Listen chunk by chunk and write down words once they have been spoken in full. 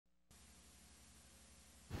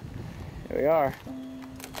Here we are.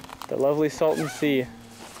 The lovely Salton Sea. I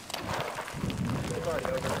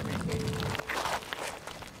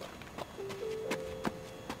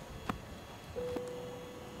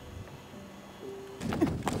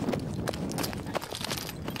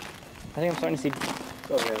think I'm starting to see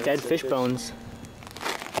dead fish bones.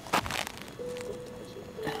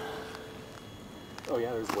 Oh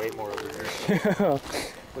yeah, there's way more over here.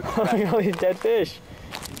 Look at all these dead fish.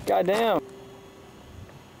 Goddamn.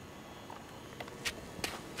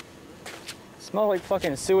 Smells like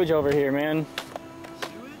fucking sewage over here, man.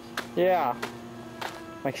 Sewage? Yeah.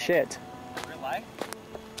 Like shit. Really?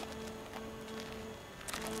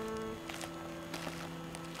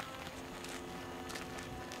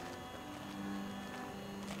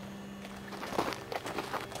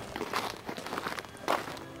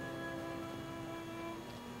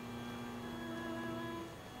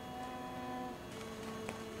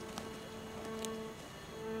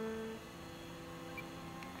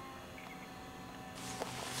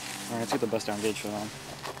 Alright, let's get the bust down gauge for that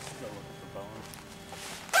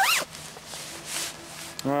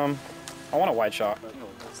one. I want a wide shot.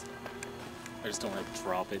 I just don't want to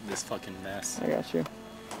drop it in this fucking mess. I got you.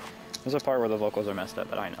 There's a part where the vocals are messed up,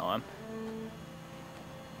 but I know them.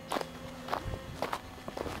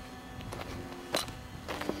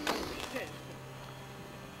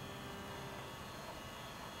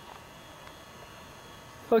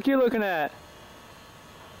 What you looking at?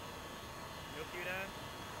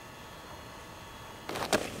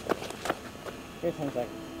 Here's 10 seconds.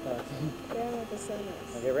 Yeah, what the sun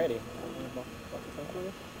is. Now get ready. I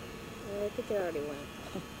think it already went.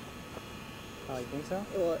 Oh, you think so?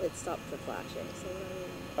 Well, it stopped for flashing, so I mean...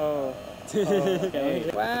 Oh. Okay.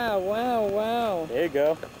 Wow, wow, wow. There you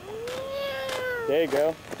go. There you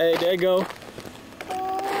go. Hey, there you go.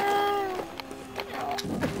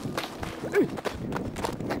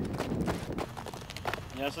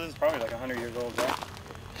 Yeah, so this is probably like 100 years old, right?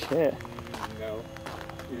 Shit. No,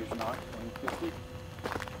 it's not. 150.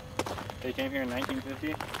 They came here in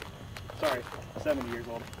 1950? Sorry, 70 years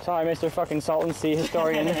old. Sorry, Mr. fucking Salton Sea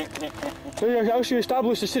historian. They actually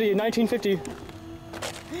established the city in 1950.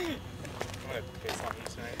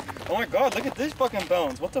 Oh my god, look at these fucking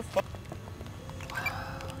bones. What the fuck?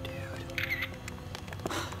 Wow, dude.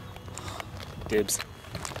 Dibs.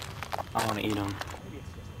 I want to eat them.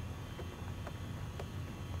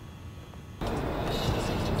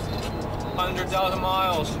 100,000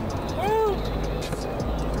 miles. Woo!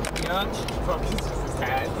 Nuts. Fuck, this is his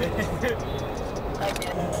hat.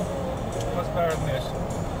 What's better than this?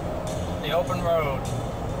 The open road.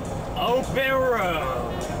 Open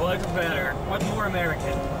road. What's better? What's more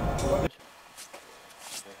American?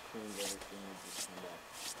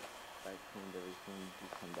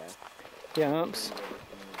 Yeah, oops.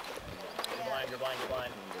 You're blind, you're blind, you're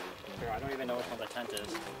blind. Here, I don't even know which one the tent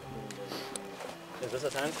is. Is this a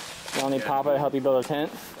tent? You want me Papa to help you build a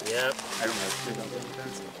tent? Yep. I don't know.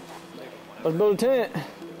 Let's build a tent.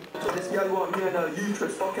 This girl want me and her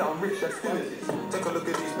uterus, fuck it, I'm rich, let's do this. Take a look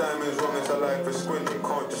at these diamonds, wrong as I like for squinting,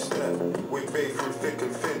 can't just stare. With babe through thick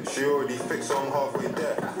and thin, she already fixed, so I'm halfway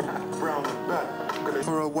there. Brown and black.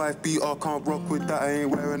 For a wife beater, can't rock with that, I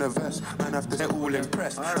ain't wearing a vest. Man, after they're all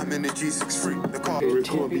impressed, I'm in the G63, the car. It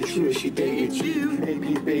can't be true, she dated you.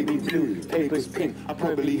 AP baby blue, paper's pink, I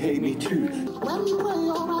probably hate me too. When you wear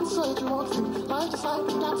your man said you want to, I just like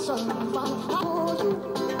the dancer, I'm fine, I hold you.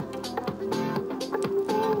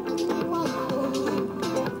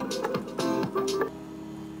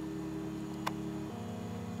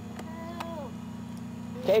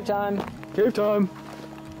 Cave time. Cave time.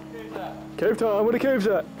 Cave time. Where the caves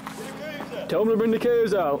at? Tell them to bring the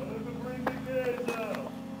caves out.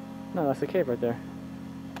 No, that's the cave right there.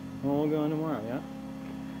 Well, we'll go in tomorrow, yeah?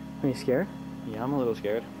 Are you scared? Yeah, I'm a little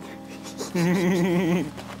scared. You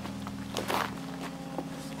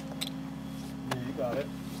got it.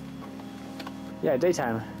 Yeah,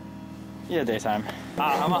 daytime. Yeah, daytime.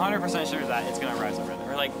 I'm 100% sure that it's gonna rise over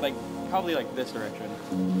there. Or like probably like this direction.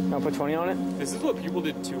 I'll put 20 on it? This is what people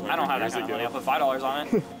did 200 years ago. I don't have that kind of money. I'll put $5 on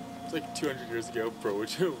it. It's like 200 years ago, bro.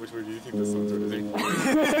 Which way do you think the sun's rising?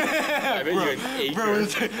 I bet you had 8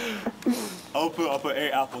 years. I'll put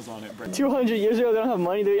 8 apples on it, bro. 200 years ago, they don't have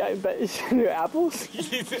money to do apples?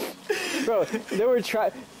 Bro, they were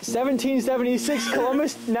 1776,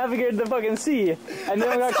 Columbus navigated the fucking sea, and they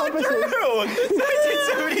don't got compasses. That's not true!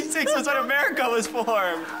 1776 was when America was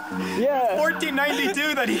formed! Yeah.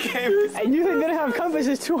 1492 that he came. And you think they didn't have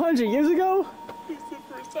compasses 200 years ago? It was the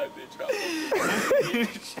first time they traveled.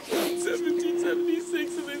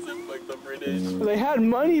 1776 and they said fuck the British. They had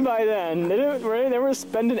money by then. They were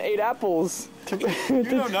spending 8 apples. You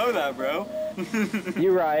don't know that, bro.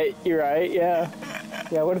 You're right, yeah.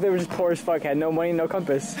 Yeah, what if they were just poor as fuck, had no money, no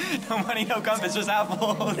compass? No money, no compass, just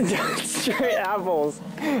apples. Straight apples.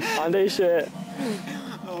 On their shit.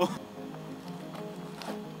 Oh.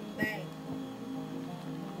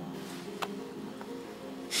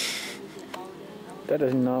 That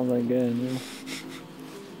does not look good, man.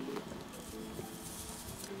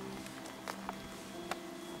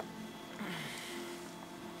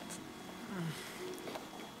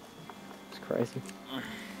 It's crazy.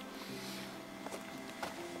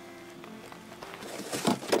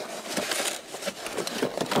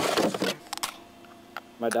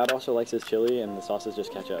 My dad also likes his chili, and the sauce is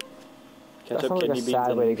just ketchup. Ketchup, that sounds like a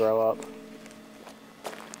sad way to grow up.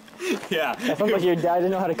 Yeah. That sounds like your dad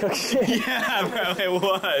didn't know how to cook shit. Yeah, bro, it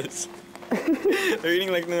was. They're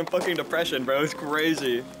eating like in a fucking depression, bro. It's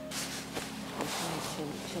crazy.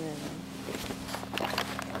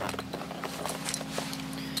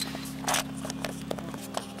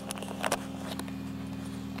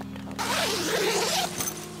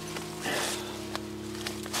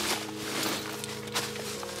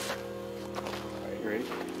 You ready?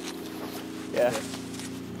 Yeah.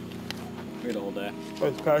 Wait a whole day.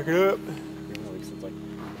 Let's pack it up.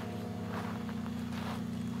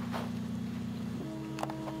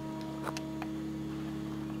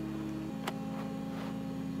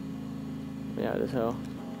 Yeah, it is hell.